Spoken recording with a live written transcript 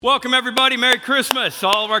Welcome, everybody. Merry Christmas.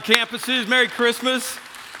 All of our campuses, Merry Christmas.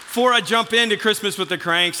 Before I jump into Christmas with the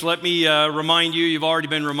Cranks, let me remind you, you've already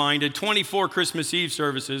been reminded, 24 Christmas Eve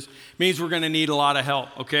services means we're going to need a lot of help,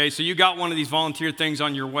 okay? So you got one of these volunteer things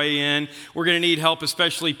on your way in. We're going to need help,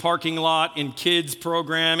 especially parking lot and kids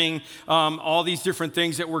programming, all these different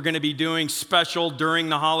things that we're going to be doing special during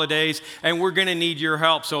the holidays, and we're going to need your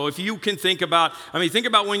help. So if you can think about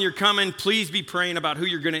when you're coming, please be praying about who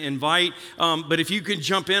you're going to invite. But if you can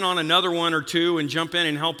jump in on another one or two and jump in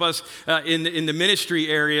and help us in the ministry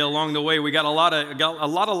area along the way. We got a lot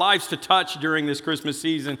of lives to touch during this Christmas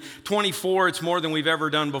season. 24, it's more than we've ever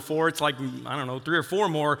done before. It's like, 3 or 4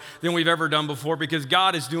 more than we've ever done before because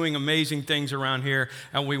God is doing amazing things around here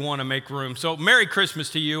and we want to make room. So Merry Christmas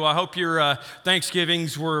to you. I hope your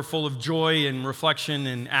Thanksgivings were full of joy and reflection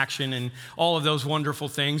and action and all of those wonderful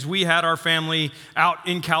things. We had our family out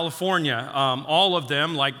in California, all of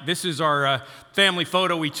them. Like this is our family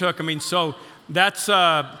photo we took. So that's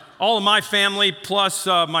all of my family, plus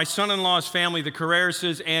my son-in-law's family, the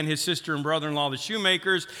Carreras, and his sister and brother-in-law, the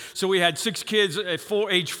Shoemakers. So we had 6 kids at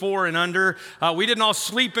age 4 and under. We didn't all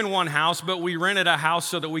sleep in one house, but we rented a house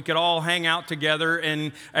so that we could all hang out together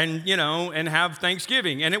and have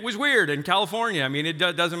Thanksgiving. And it was weird in California. It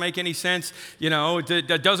doesn't make any sense.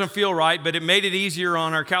 It doesn't feel right, but it made it easier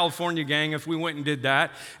on our California gang if we went and did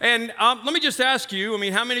that. And let me just ask you,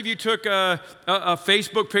 how many of you took a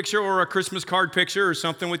Facebook picture or a Christmas card picture or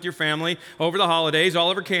something with your family over the holidays,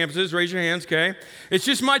 all of our campuses? Raise your hands, okay? It's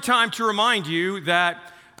just my time to remind you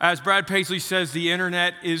that, as Brad Paisley says, the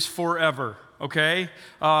internet is forever, okay?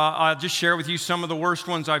 I'll just share with you some of the worst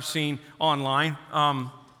ones I've seen online.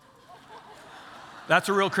 That's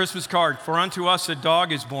a real Christmas card. For unto us a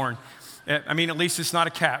dog is born. At least it's not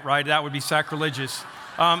a cat, right? That would be sacrilegious.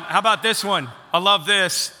 How about this one? I love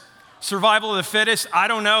this. Survival of the fittest? I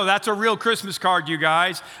don't know. That's a real Christmas card, you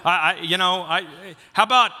guys. How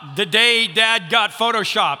about the day Dad got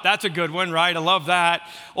Photoshopped? That's a good one, right? I love that.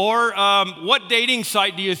 Or what dating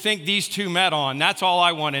site do you think these two met on? That's all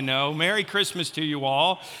I want to know. Merry Christmas to you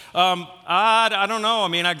all. I don't know.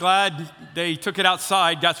 I'm glad they took it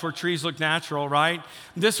outside. That's where trees look natural, right?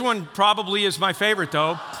 This one probably is my favorite,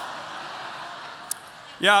 though.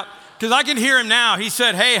 Yeah, because I can hear him now. He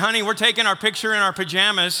said, "Hey, honey, we're taking our picture in our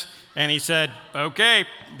pajamas." And he said, "Okay,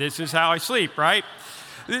 this is how I sleep," right?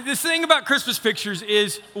 The thing about Christmas pictures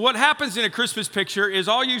is what happens in a Christmas picture is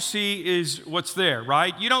all you see is what's there,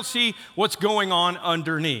 right? You don't see what's going on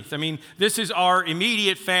underneath. This is our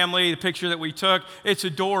immediate family, the picture that we took. It's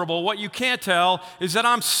adorable. What you can't tell is that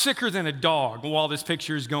I'm sicker than a dog while this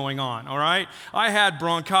picture is going on, all right? I had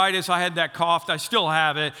bronchitis. I had that cough. I still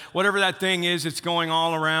have it. Whatever that thing is, it's going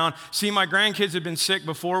all around. See, my grandkids had been sick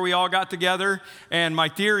before we all got together, and my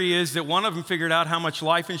theory is that one of them figured out how much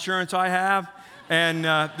life insurance I have. And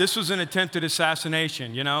this was an attempted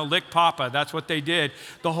assassination, lick Papa. That's what they did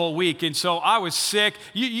the whole week. And so I was sick.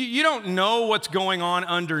 You don't know what's going on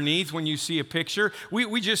underneath when you see a picture.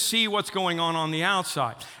 We just see what's going on the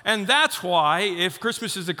outside. And that's why, if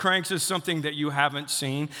Christmas is the Cranks is something that you haven't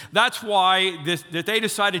seen, that's why that they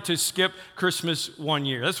decided to skip Christmas one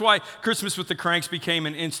year. That's why Christmas with the Cranks became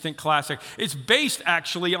an instant classic. It's based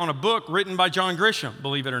actually on a book written by John Grisham,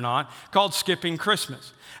 believe it or not, called Skipping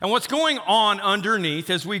Christmas. And what's going on underneath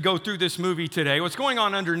as we go through this movie today, what's going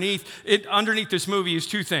on underneath this movie is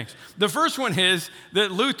 2 things. The first one is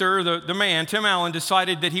that Luther, the man, Tim Allen,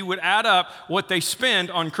 decided that he would add up what they spend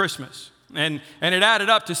on Christmas. And it added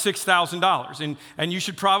up to $6,000. And you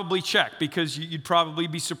should probably check because you'd probably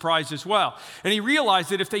be surprised as well. And he realized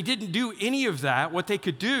that if they didn't do any of that, what they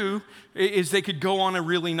could do is they could go on a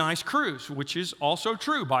really nice cruise, which is also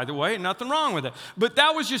true, by the way, and nothing wrong with it. But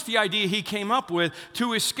that was just the idea he came up with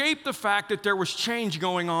to escape the fact that there was change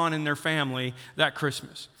going on in their family that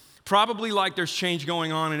Christmas. Probably like there's change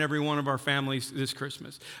going on in every one of our families this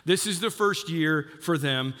Christmas. This is the first year for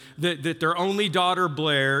them that their only daughter,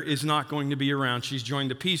 Blair, is not going to be around. She's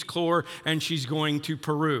joined the Peace Corps, and she's going to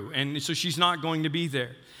Peru, and so she's not going to be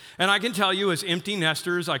there. And I can tell you, as empty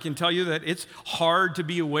nesters, I can tell you that it's hard to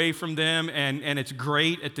be away from them, and it's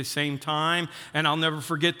great at the same time. And I'll never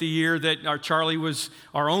forget the year that our Charlie was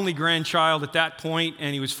our only grandchild at that point,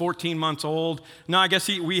 and he was 14 months old. No, I guess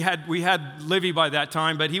we had Livy by that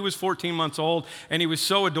time, but he was 14 months old, and he was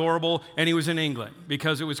so adorable, and he was in England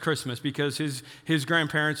because it was Christmas, because his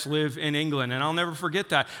grandparents live in England. And I'll never forget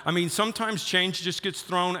that. Sometimes change just gets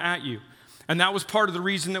thrown at you. And that was part of the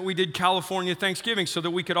reason that we did California Thanksgiving, so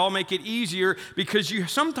that we could all make it easier, because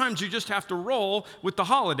sometimes you just have to roll with the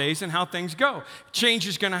holidays and how things go. Change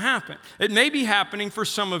is going to happen. It may be happening for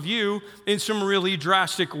some of you in some really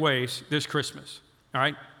drastic ways this Christmas, all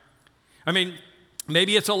right?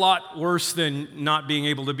 Maybe it's a lot worse than not being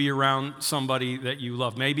able to be around somebody that you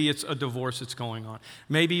love. Maybe it's a divorce that's going on.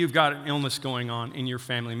 Maybe you've got an illness going on in your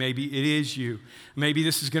family. Maybe it is you. Maybe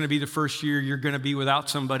this is going to be the first year you're going to be without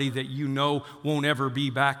somebody that you know won't ever be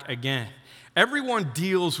back again. Everyone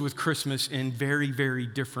deals with Christmas in very, very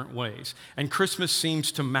different ways, and Christmas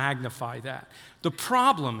seems to magnify that. The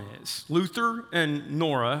problem is, Luther and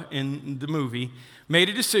Nora in the movie made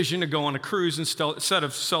a decision to go on a cruise instead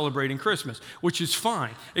of celebrating Christmas, which is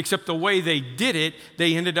fine, except the way they did it,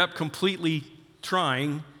 they ended up completely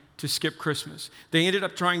trying to skip Christmas. They ended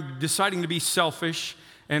up deciding to be selfish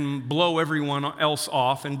and blow everyone else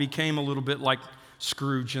off, and became a little bit like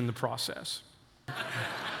Scrooge in the process.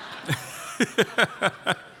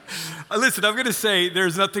 Listen, I'm going to say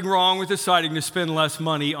there's nothing wrong with deciding to spend less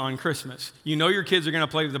money on Christmas. You know your kids are going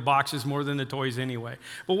to play with the boxes more than the toys anyway.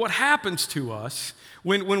 But what happens to us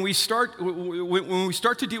when we start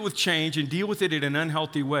to deal with change and deal with it in an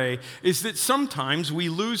unhealthy way is that sometimes we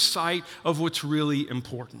lose sight of what's really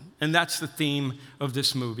important. And that's the theme of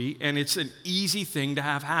this movie. And it's an easy thing to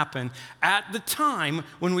have happen at the time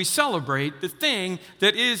when we celebrate the thing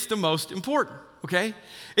that is the most important. Okay?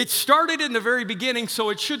 It started in the very beginning, so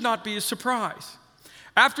it should not be a surprise.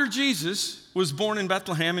 After Jesus was born in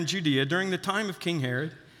Bethlehem in Judea during the time of King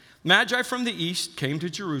Herod, Magi from the east came to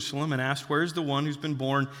Jerusalem and asked, "Where's the one who's been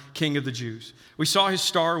born King of the Jews? We saw his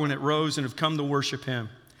star when it rose and have come to worship him."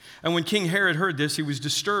 And when King Herod heard this, he was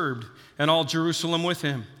disturbed, and all Jerusalem with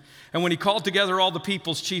him. And when he called together all the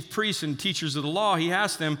people's chief priests and teachers of the law, he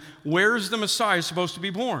asked them, "Where's the Messiah supposed to be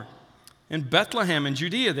born?" "In Bethlehem in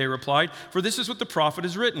Judea," they replied, "for this is what the prophet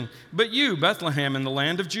has written. But you, Bethlehem, in the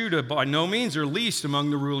land of Judah, by no means are least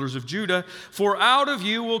among the rulers of Judah, for out of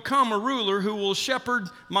you will come a ruler who will shepherd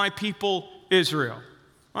my people Israel."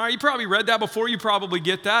 All right, you probably read that before. You probably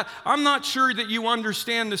get that. I'm not sure that you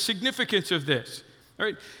understand the significance of this. All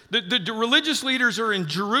right? The religious leaders are in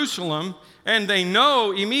Jerusalem, and they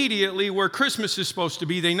know immediately where Christmas is supposed to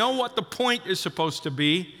be. They know what the point is supposed to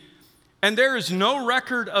be. And there is no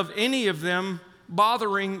record of any of them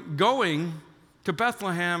bothering going to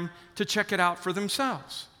Bethlehem to check it out for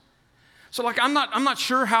themselves. So I'm not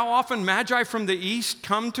sure how often Magi from the east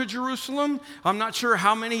come to Jerusalem. I'm not sure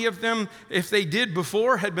how many of them, if they did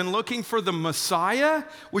before, had been looking for the Messiah,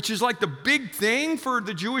 which is like the big thing for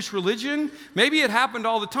the Jewish religion. Maybe it happened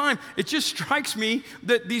all the time. It just strikes me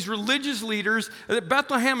that these religious leaders, that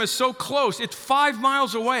Bethlehem is so close. It's 5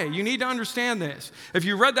 miles away. You need to understand this. If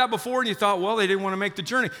you read that before and you thought, well, they didn't want to make the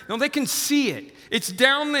journey. No, they can see it. It's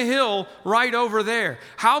down the hill right over there.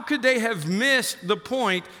 How could they have missed the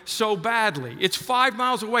point so badly? It's 5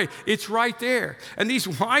 miles away. It's right there. And these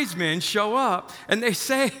wise men show up and they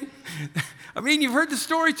say, I mean, you've heard the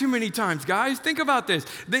story too many times, guys. Think about this.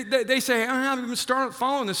 They say, I'm going to start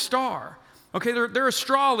following the star. Okay, they're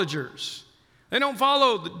astrologers. They don't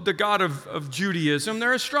follow the God of Judaism.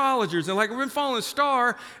 They're astrologers. They're like, we've been following the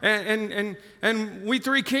star, and we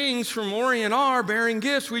three kings from Orient are bearing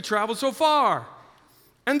gifts. We traveled so far.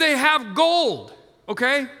 And they have gold,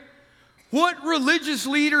 okay? What religious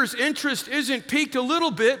leader's interest isn't piqued a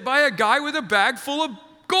little bit by a guy with a bag full of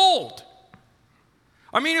gold?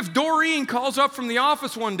 I mean, if Doreen calls up from the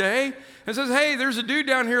office one day and says, hey, there's a dude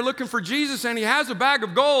down here looking for Jesus and he has a bag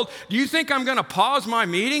of gold, do you think I'm going to pause my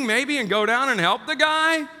meeting maybe and go down and help the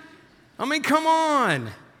guy? I mean, come on.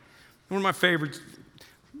 One of my favorites,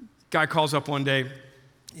 guy calls up one day,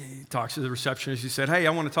 he talks to the receptionist, he said, hey,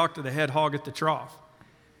 I want to talk to the head hog at the trough.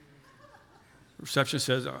 The receptionist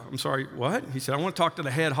says, I'm sorry, what? He said, I want to talk to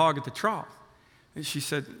the head hog at the trough. And she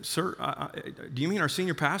said, sir, do you mean our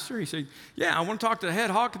senior pastor? He said, yeah, I want to talk to the head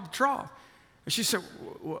hog at the trough. And she said,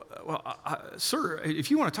 sir,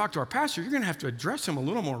 if you want to talk to our pastor, you're going to have to address him a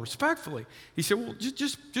little more respectfully. He said, well,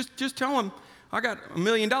 just tell him I got $1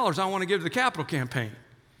 million I want to give to the capital campaign.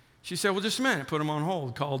 She said, well, just a minute. Put him on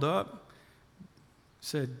hold. Called up.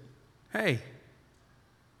 Said, hey,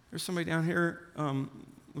 there's somebody down here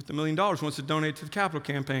with $1 million wants to donate to the capital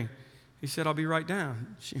campaign. He said, I'll be right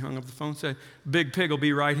down. She hung up the phone and said, Big Pig will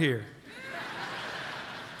be right here.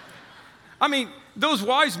 I mean, those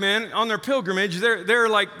wise men on their pilgrimage, they're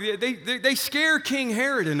like, they scare King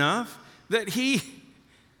Herod enough that he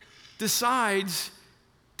decides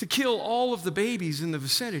to kill all of the babies in the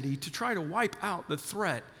vicinity to try to wipe out the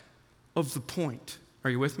threat of the point.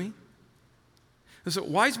 Are you with me? And so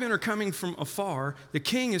wise men are coming from afar. The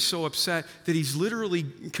king is so upset that he's literally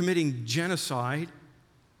committing genocide.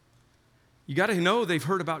 You got to know they've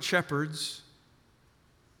heard about shepherds,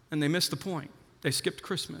 and they missed the point. They skipped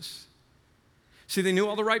Christmas. See, they knew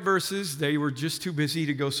all the right verses. They were just too busy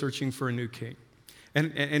to go searching for a new king.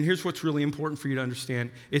 And here's what's really important for you to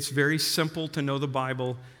understand. It's very simple to know the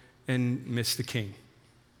Bible and miss the king.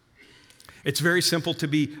 It's very simple to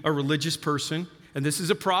be a religious person, and this is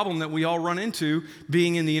a problem that we all run into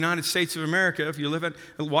being in the United States of America. If you live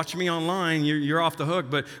watch me online, you're off the hook,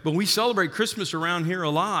 but we celebrate Christmas around here a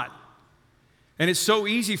lot. And it's so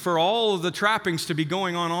easy for all of the trappings to be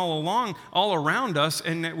going on all around us,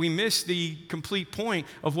 and that we miss the complete point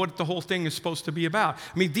of what the whole thing is supposed to be about.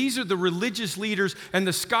 I mean, these are the religious leaders and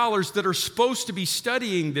the scholars that are supposed to be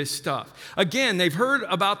studying this stuff. Again, they've heard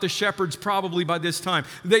about the shepherds probably by this time.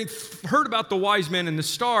 They've heard about the wise men and the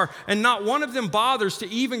star, and not one of them bothers to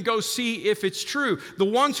even go see if it's true. The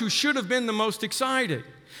ones who should have been the most excited.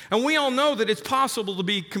 And we all know that it's possible to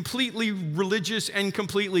be completely religious and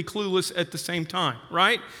completely clueless at the same time,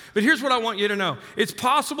 right? But here's what I want you to know. It's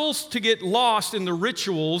possible to get lost in the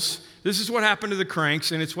rituals. This is what happened to the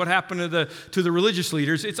cranks, and it's what happened to the religious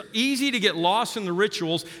leaders. It's easy to get lost in the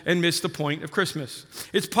rituals and miss the point of Christmas.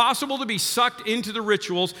 It's possible to be sucked into the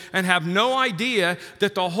rituals and have no idea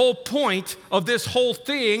that the whole point of this whole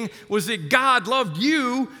thing was that God loved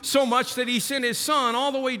you so much that he sent his son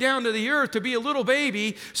all the way down to the earth to be a little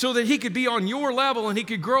baby so that he could be on your level and he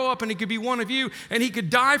could grow up and he could be one of you and he could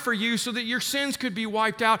die for you so that your sins could be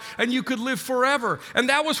wiped out and you could live forever. And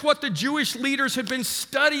that was what the Jewish leaders had been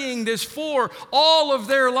studying this for all of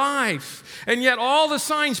their life. And yet all the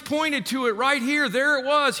signs pointed to it right here. There it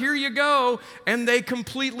was. Here you go. And they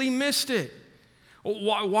completely missed it.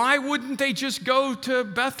 Why wouldn't they just go to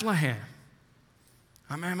Bethlehem?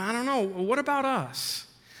 I mean, I don't know. What about us?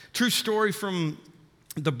 True story from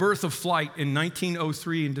the birth of flight in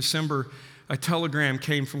 1903 in December. A telegram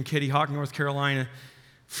came from Kitty Hawk, North Carolina,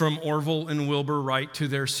 from Orville and Wilbur Wright to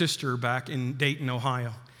their sister back in Dayton,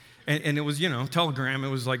 Ohio. And it was, telegram. It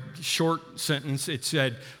was like short sentence. It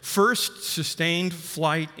said, first sustained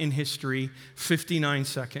flight in history, 59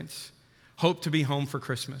 seconds. Hope to be home for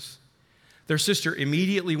Christmas. Their sister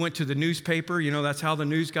immediately went to the newspaper. That's how the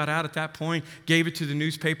news got out at that point. Gave it to the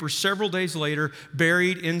newspaper. Several days later,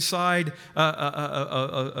 buried inside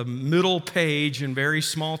a middle page in very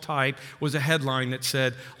small type was a headline that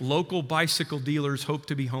said, local bicycle dealers hope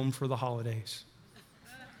to be home for the holidays.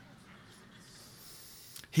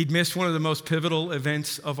 He'd missed one of the most pivotal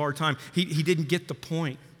events of our time. He didn't get the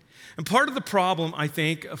point. And part of the problem, I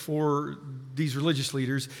think, for these religious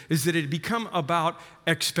leaders is that it had become about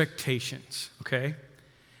expectations, okay?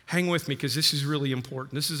 Hang with me because this is really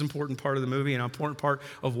important. This is an important part of the movie and an important part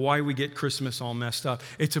of why we get Christmas all messed up.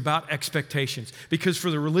 It's about expectations. Because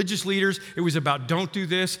for the religious leaders, it was about don't do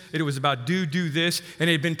this, it was about do this, and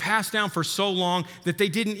it had been passed down for so long that they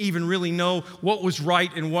didn't even really know what was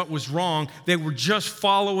right and what was wrong. They were just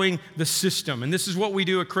following the system. And this is what we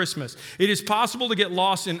do at Christmas. It is possible to get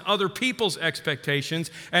lost in other people's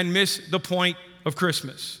expectations and miss the point of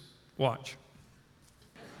Christmas. Watch.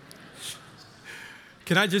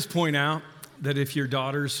 Can I just point out that if your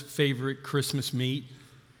daughter's favorite Christmas meat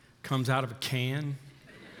comes out of a can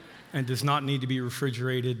and does not need to be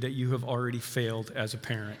refrigerated, that you have already failed as a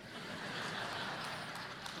parent?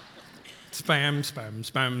 Spam, spam,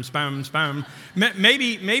 spam, spam, spam.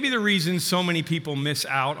 Maybe the reason so many people miss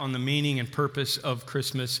out on the meaning and purpose of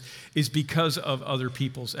Christmas is because of other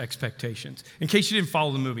people's expectations. In case you didn't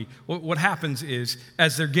follow the movie, what happens is,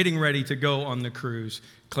 as they're getting ready to go on the cruise,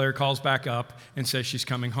 Claire calls back up and says she's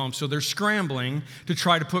coming home. So they're scrambling to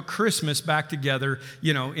try to put Christmas back together,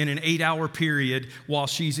 in an 8-hour period while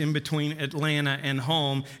she's in between Atlanta and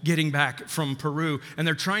home, getting back from Peru. And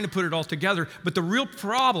they're trying to put it all together. But the real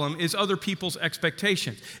problem is other people's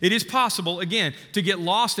expectations. It is possible, again, to get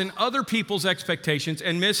lost in other people's expectations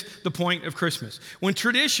and miss the point of Christmas. When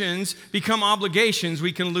traditions become obligations,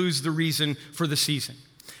 we can lose the reason for the season.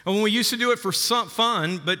 And when we used to do it for some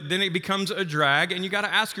fun, but then it becomes a drag, and you got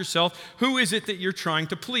to ask yourself, who is it that you're trying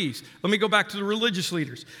to please? Let me go back to the religious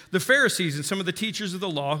leaders. The Pharisees and some of the teachers of the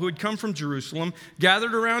law who had come from Jerusalem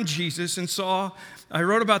gathered around Jesus and saw, I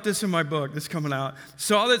wrote about this in my book that's coming out,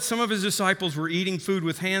 saw that some of his disciples were eating food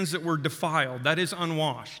with hands that were defiled, that is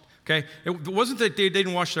unwashed, okay? It wasn't that they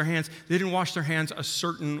didn't wash their hands, they didn't wash their hands a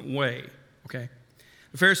certain way, okay?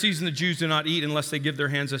 The Pharisees and the Jews do not eat unless they give their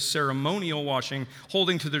hands a ceremonial washing,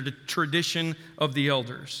 holding to the tradition of the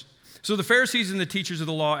elders. So the Pharisees and the teachers of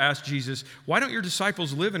the law asked Jesus, why don't your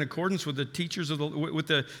disciples live in accordance with the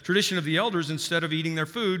tradition of the elders instead of eating their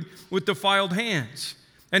food with defiled hands?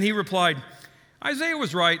 And he replied, Isaiah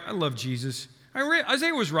was right. I love Jesus.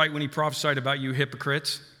 Isaiah was right when he prophesied about you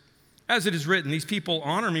hypocrites. As it is written, these people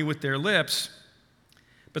honor me with their lips,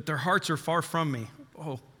 but their hearts are far from me.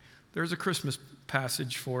 Oh, there's a Christmas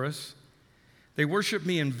passage for us. They worship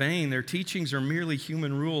me in vain. Their teachings are merely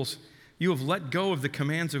human rules. You have let go of the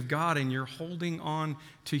commands of God and you're holding on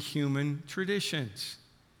to human traditions.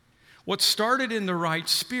 What started in the right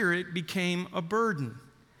spirit became a burden.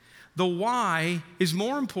 The why is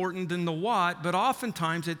more important than the what, but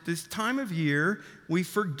oftentimes at this time of year, we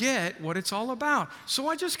forget what it's all about. So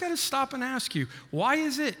I just got to stop and ask you, why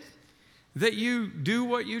is it that you do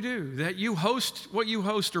what you do, that you host what you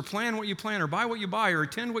host, or plan what you plan, or buy what you buy, or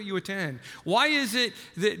attend what you attend? Why is it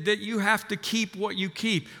that you have to keep what you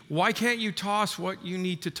keep? Why can't you toss what you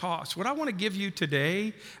need to toss? What I want to give you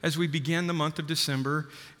today, as we begin the month of December,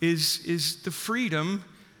 is the freedom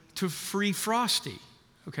to free Frosty,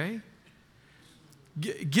 okay?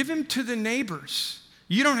 Give him to the neighbors.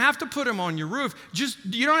 You don't have to put him on your roof.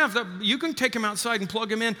 You can take him outside and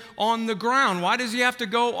plug him in on the ground. Why does he have to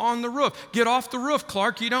go on the roof? Get off the roof,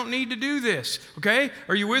 Clark. You don't need to do this, okay?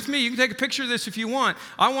 Are you with me? You can take a picture of this if you want.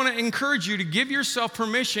 I want to encourage you to give yourself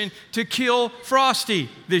permission to kill Frosty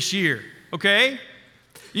this year, okay?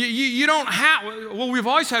 You don't have, well, we've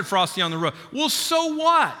always had Frosty on the roof. Well, so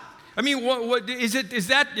what? I mean, what is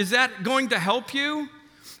that going to help you?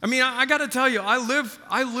 I mean, I got to tell you, I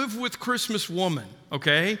live with Christmas woman,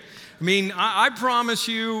 okay? I mean, I promise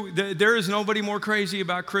you that there is nobody more crazy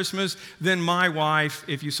about Christmas than my wife.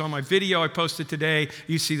 If you saw my video I posted today,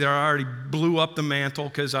 you see that I already blew up the mantle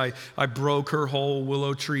because I broke her whole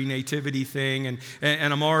willow tree nativity thing, and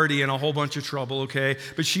I'm already in a whole bunch of trouble, okay?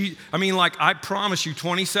 But I promise you,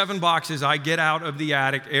 27 boxes I get out of the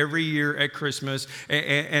attic every year at Christmas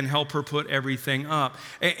and help her put everything up.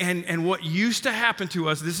 And what used to happen to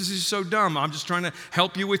us, this is just so dumb, I'm just trying to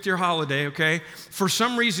help you with your holiday, okay? For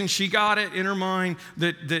some reason, she got it in her mind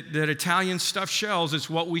that Italian stuffed shells is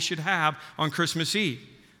what we should have on Christmas Eve.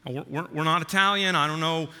 We're not Italian. I don't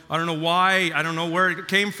know why. I don't know where it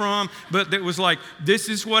came from. But it was like, this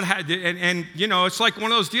is what and you know, it's like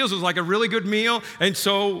one of those deals. It was like a really good meal. And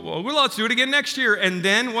so, well, let's do it again next year. And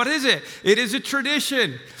then what is it? It is a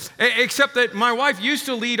tradition. Except that my wife used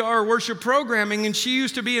to lead our worship programming, and she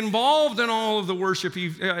used to be involved in all of the worship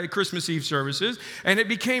Christmas Eve services. And it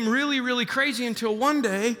became really, really crazy until one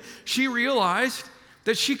day she realized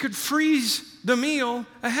that she could freeze the meal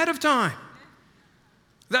ahead of time.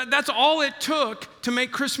 That's all it took to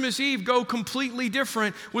make Christmas Eve go completely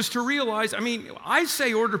different, was to realize, I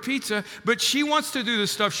say order pizza, but she wants to do the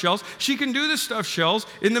stuffed shells. She can do the stuffed shells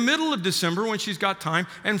in the middle of December when she's got time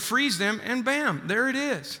and freeze them, and bam, there it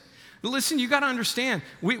is. Listen, you got to understand,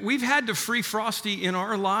 we've had to free Frosty in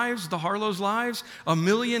our lives, the Harlow's lives, a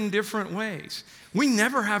million different ways. We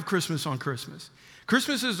never have Christmas on Christmas.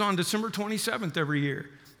 Christmas is on December 27th every year.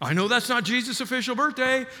 I know that's not Jesus' official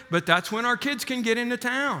birthday, but that's when our kids can get into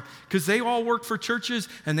town because they all work for churches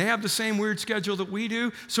and they have the same weird schedule that we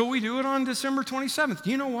do. So we do it on December 27th.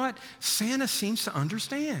 You know what? Santa seems to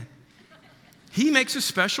understand. He makes a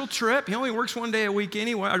special trip. He only works one day a week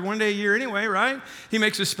anyway, or one day a year anyway, right? He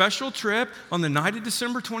makes a special trip on the night of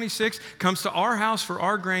December 26th, comes to our house for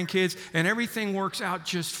our grandkids, and everything works out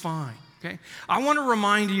just fine. Okay? I want to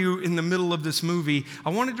remind you in the middle of this movie,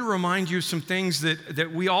 I wanted to remind you some things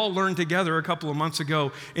that we all learned together a couple of months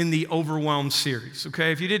ago in the Overwhelmed series.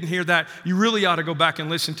 Okay? If you didn't hear that, you really ought to go back and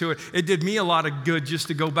listen to it. It did me a lot of good just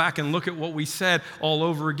to go back and look at what we said all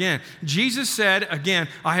over again. Jesus said, again,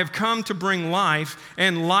 I have come to bring life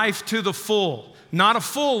and life to the full. Not a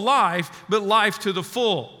full life, but life to the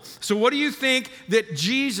full. So what do you think that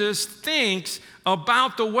Jesus thinks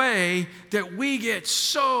about the way that we get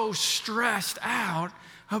so stressed out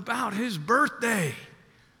about his birthday?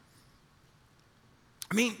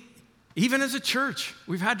 Even as a church,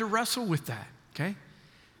 we've had to wrestle with that, okay?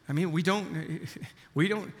 We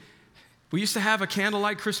used to have a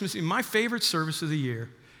candlelight Christmas Eve. My favorite service of the year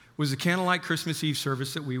was the candlelight Christmas Eve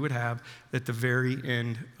service that we would have at the very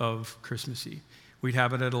end of Christmas Eve. We'd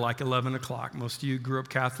have it at like 11 o'clock. Most of you grew up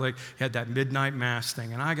Catholic, had that midnight mass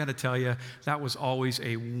thing. And I got to tell you, that was always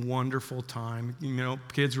a wonderful time. You know,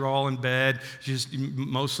 kids were all in bed, just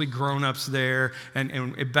mostly grown-ups there.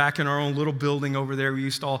 And back in our own little building over there, we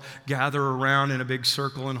used to all gather around in a big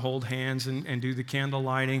circle and hold hands and do the candle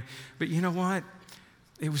lighting. But you know what?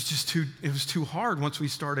 It was too hard once we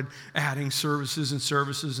started adding services,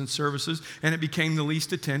 and it became the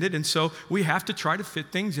least attended. And so we have to try to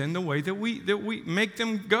fit things in the way that we make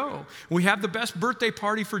them go. We have the best birthday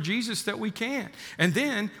party for Jesus that we can. And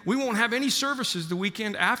then we won't have any services the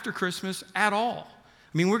weekend after Christmas at all.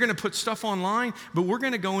 I mean, we're going to put stuff online, but we're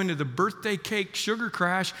going to go into the birthday cake sugar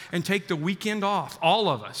crash and take the weekend off, all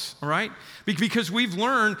of us, all right? Because we've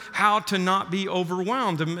learned how to not be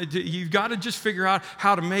overwhelmed. You've got to just figure out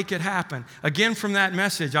how to make it happen. Again, from that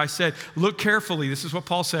message, I said, look carefully. This is what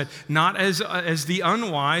Paul said, not as the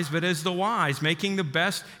unwise, but as the wise, making the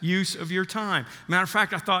best use of your time. Matter of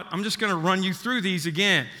fact, I thought, I'm just going to run you through these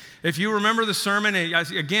again. If you remember the sermon,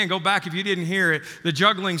 again, go back if you didn't hear it, the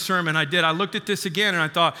juggling sermon I did. I looked at this again and I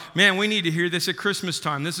thought, man, we need to hear this at Christmas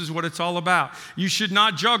time. This is what it's all about. You should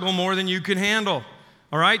not juggle more than you can handle.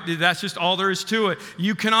 All right? That's just all there is to it.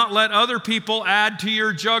 You cannot let other people add to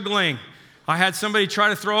your juggling. I had somebody try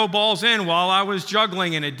to throw balls in while I was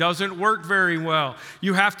juggling, and it doesn't work very well.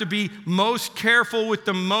 You have to be most careful with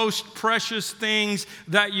the most precious things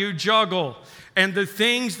that you juggle. And the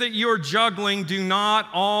things that you're juggling do not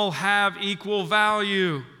all have equal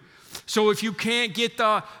value. So if you can't get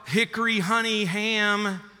the hickory honey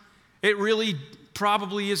ham, it really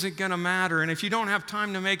probably isn't going to matter. And if you don't have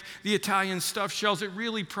time to make the Italian stuffed shells, it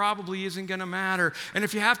really probably isn't going to matter. And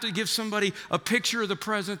if you have to give somebody a picture of the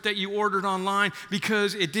present that you ordered online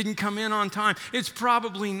because it didn't come in on time, it's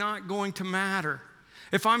probably not going to matter.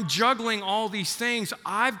 If I'm juggling all these things,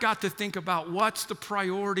 I've got to think about what's the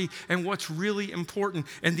priority and what's really important.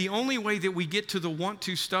 And the only way that we get to the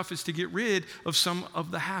want-to stuff is to get rid of some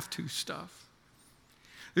of the have-to stuff.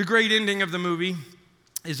 The great ending of the movie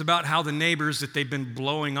is about how the neighbors that they've been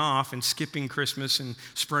blowing off and skipping Christmas and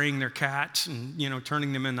spraying their cats and,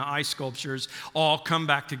 turning them into ice sculptures all come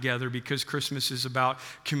back together because Christmas is about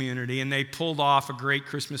community. And they pulled off a great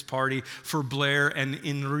Christmas party for Blair and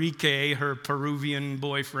Enrique, her Peruvian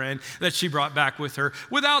boyfriend, that she brought back with her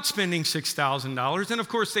without spending $6,000. And of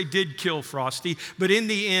course, they did kill Frosty. But in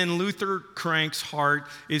the end, Luther Crank's heart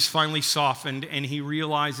is finally softened, and he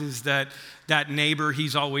realizes that that neighbor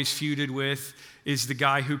he's always feuded with is the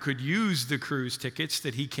guy who could use the cruise tickets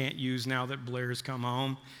that he can't use now that Blair's come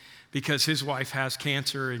home because his wife has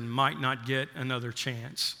cancer and might not get another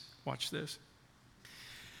chance. Watch this.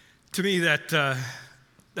 To me, that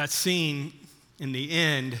scene in the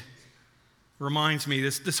end reminds me,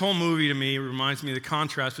 this whole movie to me reminds me of the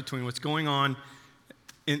contrast between what's going on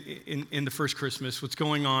in the first Christmas, what's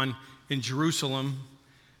going on in Jerusalem,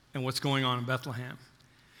 and what's going on in Bethlehem.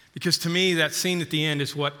 Because to me, that scene at the end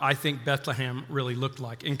is what I think Bethlehem really looked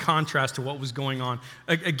like, in contrast to what was going on.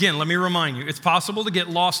 Again, let me remind you, it's possible to get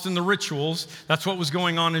lost in the rituals. That's what was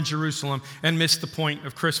going on in Jerusalem, and miss the point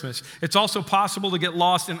of Christmas. It's also possible to get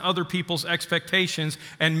lost in other people's expectations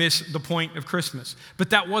and miss the point of Christmas. But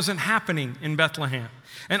that wasn't happening in Bethlehem.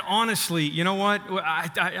 And honestly, you know what?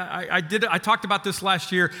 I talked about this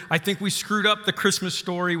last year. I think we screwed up the Christmas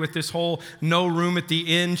story with this whole no room at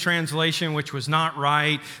the inn translation, which was not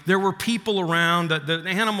right. There were people around. The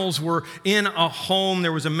animals were in a home.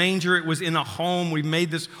 There was a manger. It was in a home. We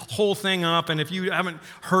made this whole thing up. And if you haven't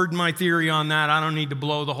heard my theory on that, I don't need to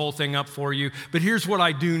blow the whole thing up for you. But here's what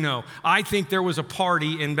I do know. I think there was a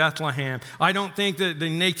party in Bethlehem. I don't think that the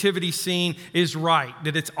nativity scene is right,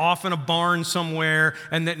 that it's off in a barn somewhere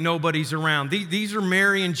and that nobody's around. These are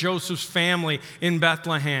Mary and Joseph's family in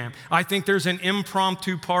Bethlehem. I think there's an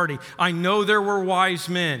impromptu party. I know there were wise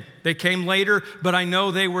men. They came later, but I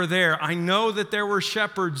know they were there. I know that there were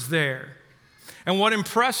shepherds there. And what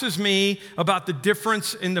impresses me about the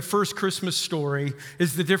difference in the first Christmas story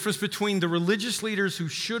is the difference between the religious leaders who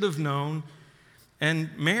should have known and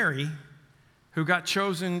Mary, who got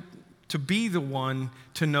chosen to be the one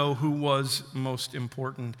to know who was most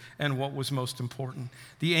important and what was most important.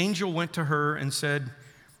 The angel went to her and said,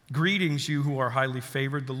 "Greetings, you who are highly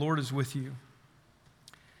favored, the Lord is with you."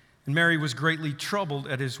 And Mary was greatly troubled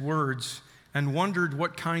at his words and wondered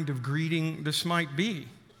what kind of greeting this might be.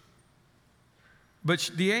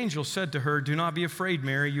 But the angel said to her, "Do not be afraid,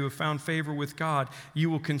 Mary. You have found favor with God.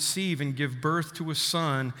 You will conceive and give birth to a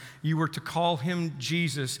son. You are to call him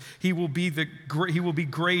Jesus. He will be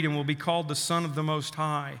great and will be called the Son of the Most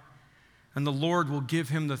High. And the Lord will give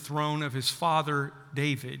him the throne of his father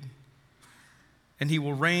David. And he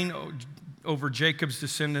will reign over Jacob's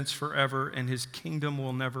descendants forever, and his kingdom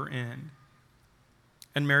will never end."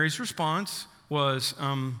 And Mary's response was,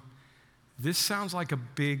 this sounds like a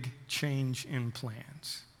big change in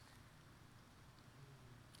plans.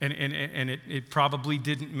 And it probably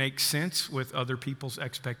didn't make sense with other people's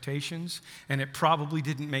expectations. And it probably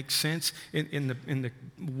didn't make sense in the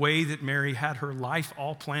way that Mary had her life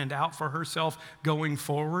all planned out for herself going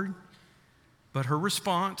forward. But her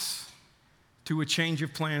response to a change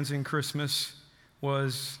of plans in Christmas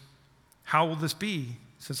was, "How will this be,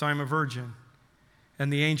 since I'm a virgin?"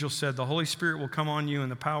 And the angel said, "The Holy Spirit will come on you,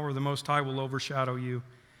 and the power of the Most High will overshadow you.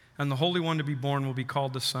 and the Holy One to be born will be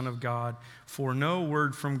called the Son of God, for no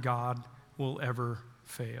word from God will ever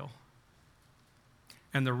fail.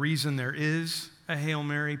 And the reason there is a Hail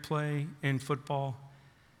Mary play in football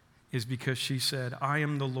is because she said, I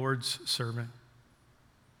am the Lord's servant.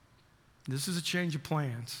 This is a change of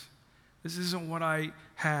plans. This isn't what I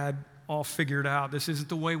had all figured out. This isn't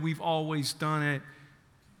the way we've always done it.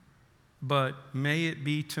 But may it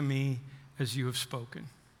be to me as you have spoken.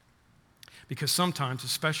 Because sometimes,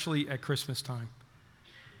 especially at Christmas time,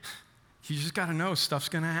 you just got to know stuff's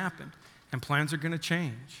going to happen and plans are going to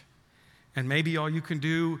change. And maybe all you can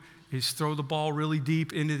do is throw the ball really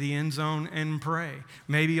deep into the end zone and pray.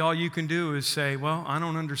 Maybe all you can do is say, well, I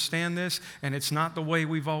don't understand this, and it's not the way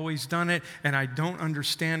we've always done it, and I don't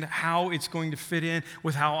understand how it's going to fit in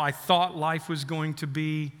with how I thought life was going to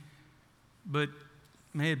be, but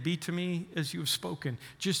may it be to me as you have spoken.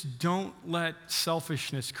 Just don't let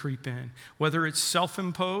selfishness creep in, whether it's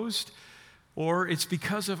self-imposed or it's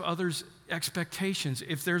because of others' expectations.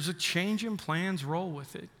 If there's a change in plans, roll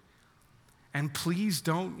with it. And please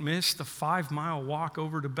don't miss the 5-mile walk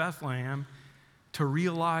over to Bethlehem to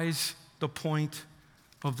realize the point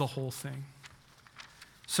of the whole thing.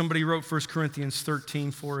 Somebody wrote 1 Corinthians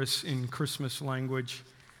 13 for us in Christmas language.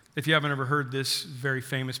 If you haven't ever heard this very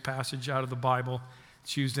famous passage out of the Bible,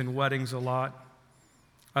 it's used in weddings a lot.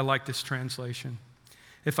 I like this translation.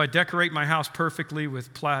 If I decorate my house perfectly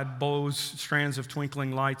with plaid bows, strands of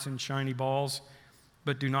twinkling lights, and shiny balls,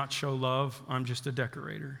 but do not show love, I'm just a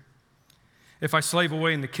decorator. If I slave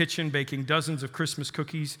away in the kitchen, baking dozens of Christmas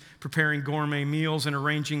cookies, preparing gourmet meals, and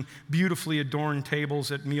arranging beautifully adorned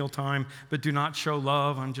tables at mealtime, but do not show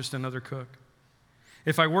love, I'm just another cook.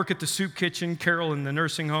 If I work at the soup kitchen, carol in the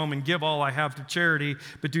nursing home, and give all I have to charity,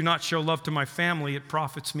 but do not show love to my family, it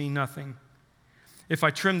profits me nothing. If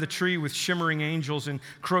I trim the tree with shimmering angels and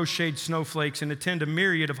crocheted snowflakes and attend a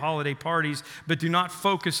myriad of holiday parties, but do not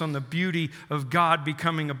focus on the beauty of God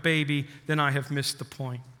becoming a baby, then I have missed the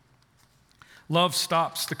point. Love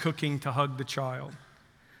stops the cooking to hug the child.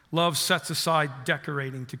 Love sets aside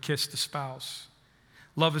decorating to kiss the spouse.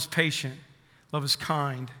 Love is patient. Love is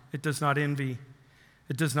kind. It does not envy.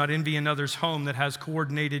 It does not envy another's home that has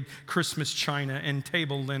coordinated Christmas china and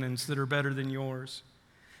table linens that are better than yours.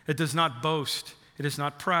 It does not boast. It is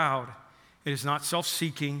not proud. It is not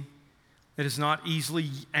self-seeking. It is not easily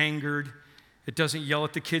angered. It doesn't yell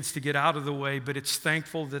at the kids to get out of the way, but it's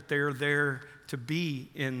thankful that they're there to be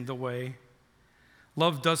in the way.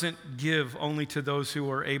 Love doesn't give only to those who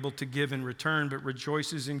are able to give in return, but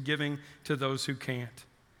rejoices in giving to those who can't.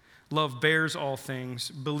 Love bears all things,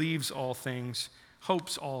 believes all things,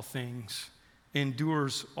 hopes all things,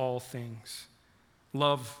 endures all things.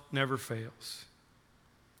 Love never fails.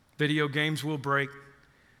 Video games will break,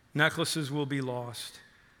 necklaces will be lost,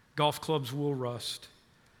 golf clubs will rust,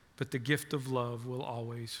 but the gift of love will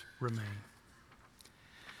always remain.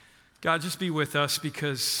 God, just be with us,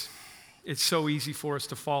 because it's so easy for us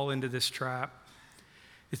to fall into this trap.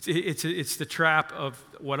 It's the trap of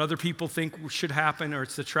what other people think should happen, or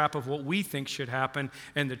it's the trap of what we think should happen,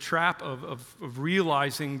 and the trap of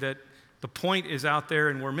realizing that the point is out there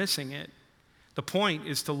and we're missing it. The point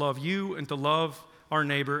is to love you and to love our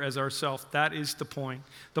neighbor as ourselves. That is the point.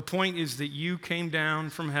 The point is that you came down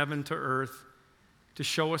from heaven to earth to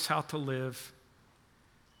show us how to live,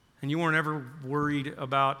 and you weren't ever worried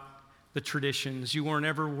about the traditions. You weren't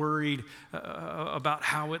ever worried about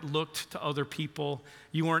how it looked to other people.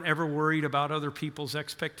 You weren't ever worried about other people's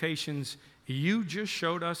expectations. You just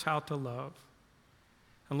showed us how to love.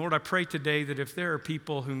 And Lord, I pray today that if there are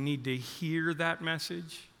people who need to hear that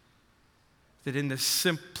message, that in the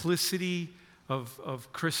simplicity of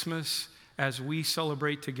Christmas, as we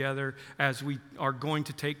celebrate together, as we are going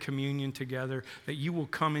to take communion together, that you will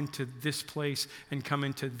come into this place and come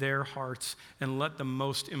into their hearts and let the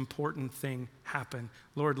most important thing happen.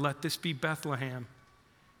 Lord, let this be Bethlehem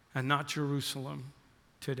and not Jerusalem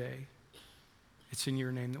today. It's in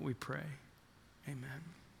your name that we pray.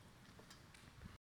 Amen.